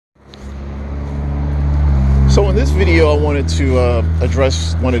So in this video, I wanted to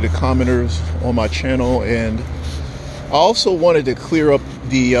address one of the commenters on my channel, and I also wanted to clear up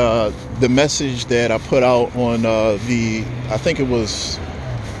the message that I put out on I think it was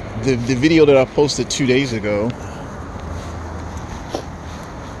the video that I posted 2 days ago.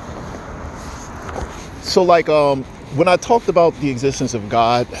 So when I talked about the existence of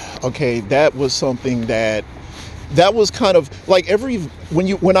God, okay, that was something that was kind of like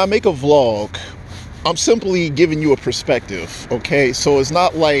when I make a vlog, I'm simply giving you a perspective, okay? So it's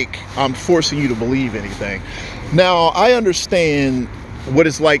not like I'm forcing you to believe anything. Now, I understand what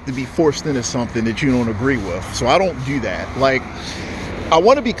it's like to be forced into something that you don't agree with, so I don't do that. Like, I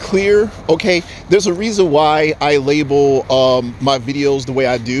want to be clear, okay? There's a reason why I label my videos the way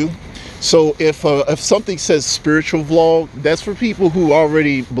I do. So if something says spiritual vlog, that's for people who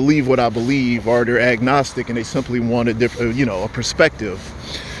already believe what I believe, or they're agnostic and they simply want a different, a perspective.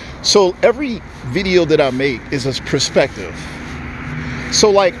 So every video that I make is a perspective.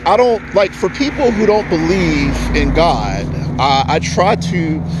 So I don't for people who don't believe in God, I try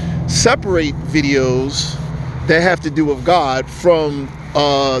to separate videos that have to do with God from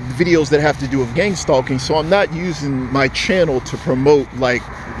videos that have to do with gang stalking. So I'm not using my channel to promote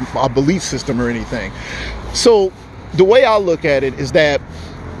a belief system or anything. So the way I look at it is that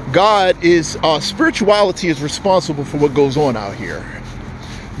God is spirituality is responsible for what goes on out here.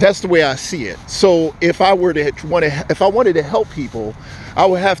 That's the way I see it. So if I wanted to help people, I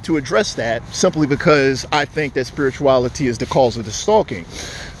would have to address that simply because I think that spirituality is the cause of the stalking.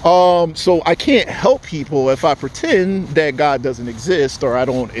 So I can't help people if I pretend that God doesn't exist, or I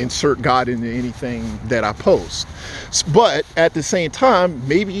don't insert God into anything that I post. But at the same time,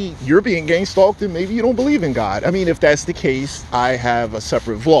 maybe you're being gang stalked and maybe you don't believe in God. I mean, if that's the case, I have a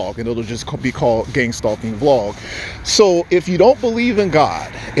separate vlog and it'll just be called Gang Stalking Vlog. So if you don't believe in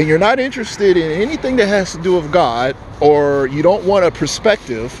God and you're not interested in anything that has to do with God, or you don't want a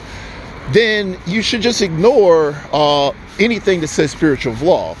perspective, then you should just ignore anything that says spiritual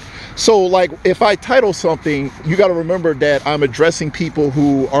vlog. So if I title something, you got to remember that I'm addressing people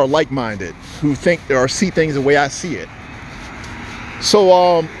who are like-minded, who think or see things the way I see it. So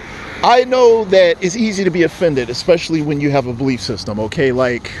I know that it's easy to be offended, especially when you have a belief system, okay?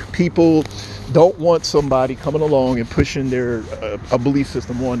 Like, people don't want somebody coming along and pushing their a belief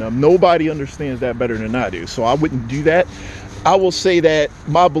system on them. Nobody understands that better than I do, so I wouldn't do that. I will say that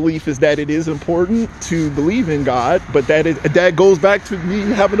my belief is that it is important to believe in God, but that goes back to me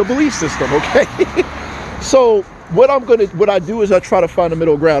having a belief system, okay? So what I do is I try to find a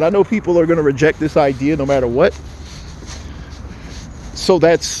middle ground. I know people are gonna reject this idea no matter what. So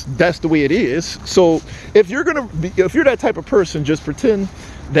that's the way it is. So if you're that type of person, just pretend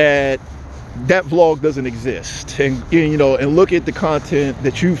that vlog doesn't exist, and and look at the content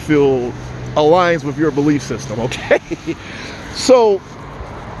that you feel aligns with your belief system, okay? So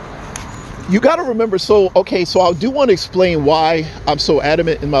you got to remember, so I do want to explain why I'm so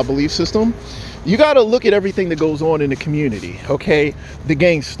adamant in my belief system. You got to look at everything that goes on in the community, okay? The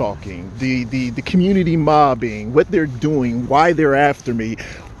gang stalking, the community mobbing, what they're doing, why they're after me,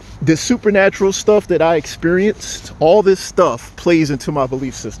 the supernatural stuff that I experienced. All this stuff plays into my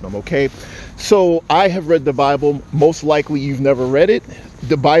belief system, okay? So I have read the Bible. Most likely you've never read it.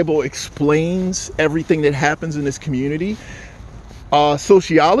 The Bible explains everything that happens in this community.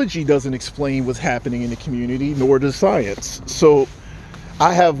 Sociology doesn't explain what's happening in the community, nor does science. So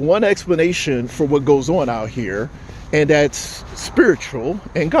I have one explanation for what goes on out here, and that's spiritual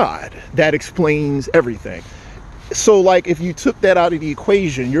and God. That explains everything. So if you took that out of the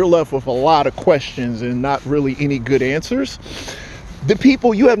equation, you're left with a lot of questions and not really any good answers. The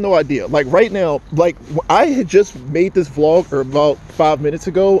people, you have no idea. Right now, I had just made this vlog about 5 minutes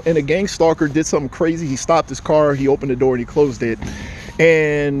ago, and a gang stalker did something crazy. He stopped his car, he opened the door, and he closed it.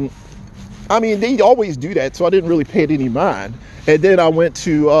 And I mean, they always do that, so I didn't really pay it any mind. And then I went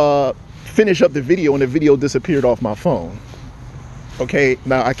to finish up the video, and the video disappeared off my phone. Okay,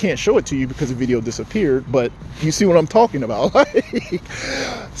 now I can't show it to you because the video disappeared, but you see what I'm talking about.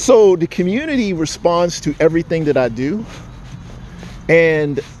 So the community responds to everything that I do.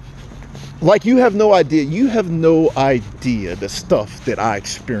 And you have no idea the stuff that I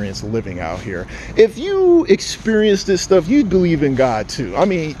experience living out here. If you experience this stuff, you'd believe in God too. I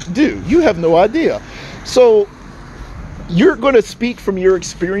mean, dude, you have no idea. So you're going to speak from your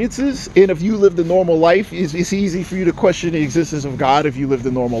experiences, and if you lived a normal life, it's easy for you to question the existence of God if you lived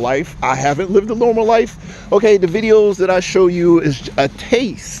a normal life. I haven't lived a normal life. Okay, the videos that I show you is a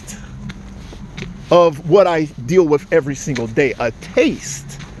taste of what I deal with every single day. A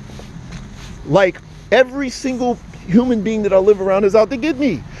taste. Every single human being that I live around is out to get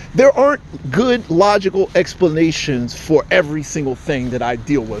me. There aren't good logical explanations for every single thing that I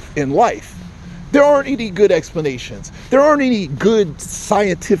deal with in life. There aren't any good explanations. There aren't any good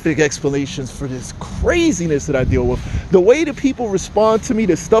scientific explanations for this craziness that I deal with. The way that people respond to me,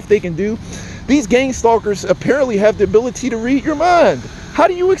 the stuff they can do, these gang stalkers apparently have the ability to read your mind. How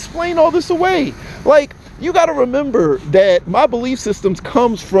do you explain all this away? Like, you got to remember that my belief systems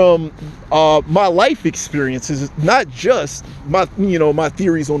comes from my life experiences, not just my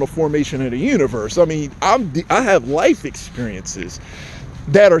theories on the formation of the universe. I mean, I have life experiences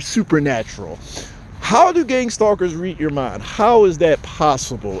that are supernatural. How do gang stalkers read your mind? How is that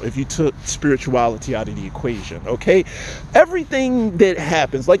possible if you took spirituality out of the equation? Okay, everything that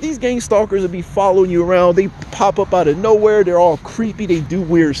happens, like these gang stalkers will be following you around. They pop up out of nowhere. They're all creepy. They do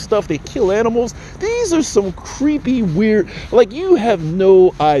weird stuff. They kill animals. These are some creepy, weird, like, you have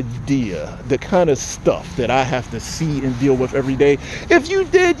no idea the kind of stuff that I have to see and deal with every day. If you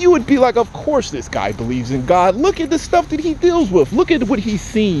did, you would be like, of course this guy believes in God. Look at the stuff that he deals with. Look at what he's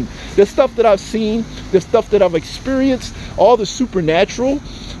seen, the stuff that I've seen, the stuff that I've experienced, all the supernatural.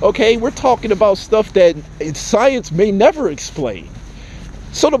 Okay, we're talking about stuff that science may never explain.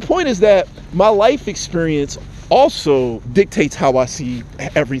 So the point is that my life experience also dictates how I see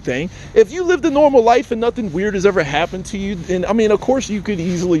everything. If you lived a normal life and nothing weird has ever happened to you, then, I mean, of course you could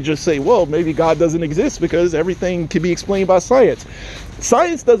easily just say, well, maybe God doesn't exist because everything can be explained by science.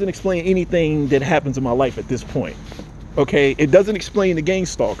 Science doesn't explain anything that happens in my life at this point. Okay, it doesn't explain the gang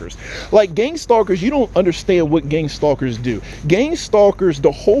stalkers. Like, gang stalkers, you don't understand what gang stalkers do. Gang stalkers, the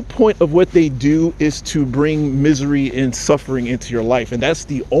whole point of what they do is to bring misery and suffering into your life, and that's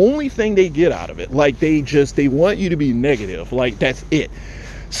the only thing they get out of it. Like, they want you to be negative. Like, that's it.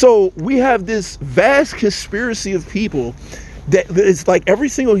 So we have this vast conspiracy of people that it's like every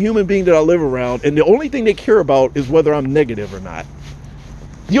single human being that I live around, and the only thing they care about is whether I'm negative or not.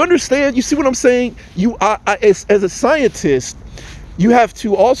 You understand? You see what I'm saying? As a scientist, you have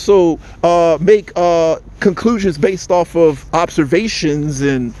to also make conclusions based off of observations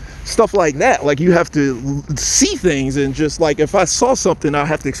and stuff like that. Like, you have to see things, and just like, if I saw something, I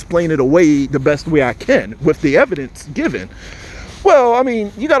have to explain it away the best way I can with the evidence given. Well, I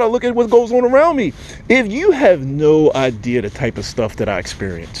mean, you got to look at what goes on around me. If you have no idea the type of stuff that I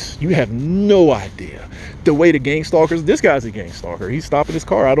experience, you have no idea the way the gang stalkers, this guy's a gang stalker. He's stopping his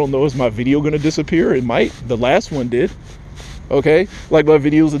car. I don't know, is my video going to disappear? It might. The last one did. Okay. Like, my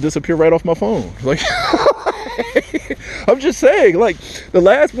videos will disappear right off my phone. Like, I'm just saying, like, the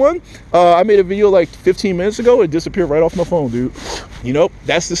last one, I made a video like 15 minutes ago. It disappeared right off my phone, dude. You know,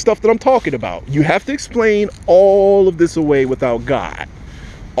 that's the stuff that I'm talking about. You have to explain all of this away without God.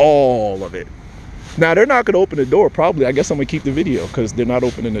 All of it. Now, they're not going to open the door, probably. I guess I'm going to keep the video because they're not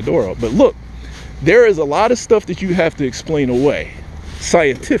opening the door up. But look, there is a lot of stuff that you have to explain away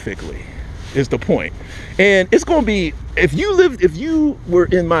scientifically, is the point. And it's going to be, if you were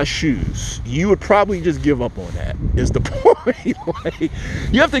in my shoes, you would probably just give up on that, is the point. Like,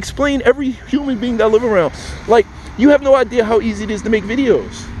 you have to explain every human being that I live around. Like, you have no idea how easy it is to make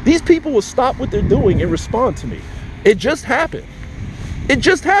videos. These people will stop what they're doing and respond to me. It just happened. It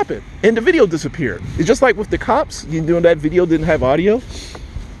just happened. And the video disappeared. It's just like with the cops, you know, that video didn't have audio.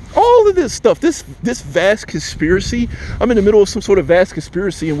 All of this stuff, this vast conspiracy, I'm in the middle of some sort of vast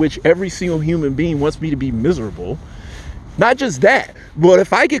conspiracy in which every single human being wants me to be miserable. Not just that, but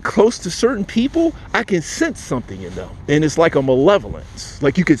if I get close to certain people, I can sense something in them. And it's like a malevolence.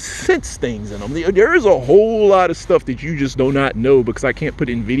 Like, you can sense things in them. There is a whole lot of stuff that you just do not know because I can't put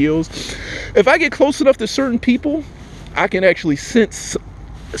it in videos. If I get close enough to certain people, I can actually sense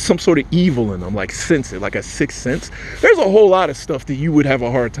some sort of evil in them, like sense it, like a sixth sense. There's a whole lot of stuff that you would have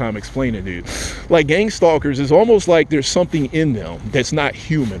a hard time explaining, dude. Like, gang stalkers is almost like there's something in them that's not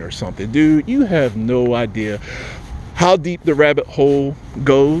human or something. Dude, you have no idea how deep the rabbit hole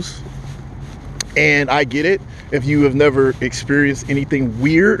goes. And I get it. If you have never experienced anything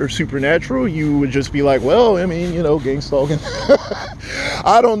weird or supernatural, you would just be like, well, I mean, you know, gang stalking.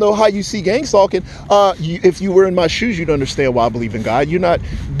 I don't know how you see gang stalking. If you were in my shoes, you'd understand why I believe in God. You're not,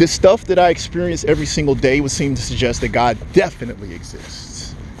 the stuff that I experience every single day would seem to suggest that God definitely exists.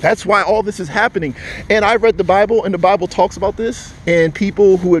 That's why all this is happening. And I read the Bible, and the Bible talks about this. And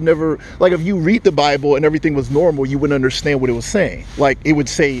people who have never, like, if you read the Bible and everything was normal, you wouldn't understand what it was saying. Like, it would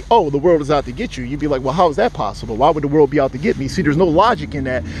say, oh, the world is out to get you. You'd be like, well, how is that possible? Why would the world be out to get me? See, there's no logic in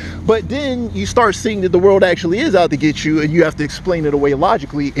that. But then you start seeing that the world actually is out to get you, and you have to explain it away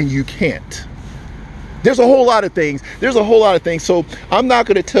logically, and you can't. There's a whole lot of things. There's a whole lot of things. So I'm not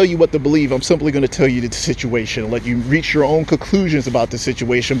going to tell you what to believe. I'm simply going to tell you the situation, let you reach your own conclusions about the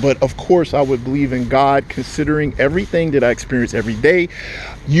situation. But of course, I would believe in God, considering everything that I experience every day.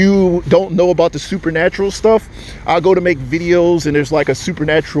 You don't know about the supernatural stuff. I go to make videos and there's like a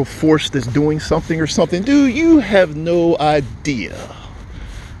supernatural force that's doing something or something. Dude, you have no idea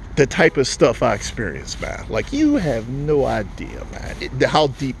the type of stuff I experience, man. Like, you have no idea, man, how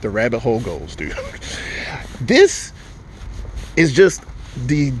deep the rabbit hole goes, dude. This is just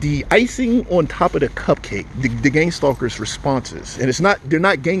the icing on top of the cupcake, the gang stalkers' responses. And they're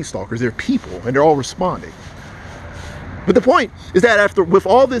not gang stalkers, they're people, and they're all responding. But the point is that with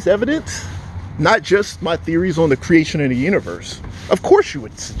all this evidence, not just my theories on the creation of the universe, of course you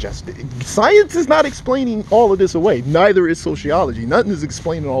would suggest it. Science is not explaining all of this away. Neither is sociology. Nothing is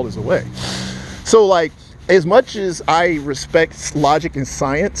explaining all this away. So, like, as much as I respect logic and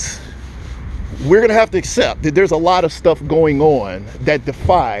science, we're going to have to accept that there's a lot of stuff going on that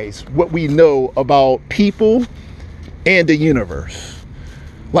defies what we know about people and the universe.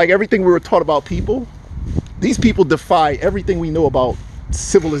 Like everything we were taught about people, these people defy everything we know about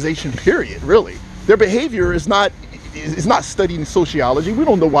civilization, period, really. Their behavior is not studied in sociology. We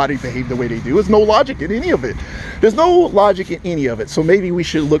don't know why they behave the way they do. There's no logic in any of it. There's no logic in any of it. So maybe we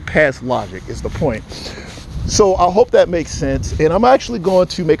should look past logic is the point. So I hope that makes sense. And I'm actually going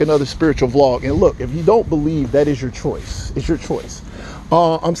to make another spiritual vlog. And look, if you don't believe, that is your choice. It's your choice.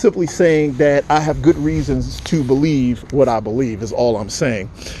 I'm simply saying that I have good reasons to believe what I believe is all I'm saying.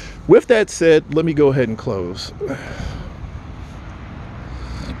 With that said, let me go ahead and close.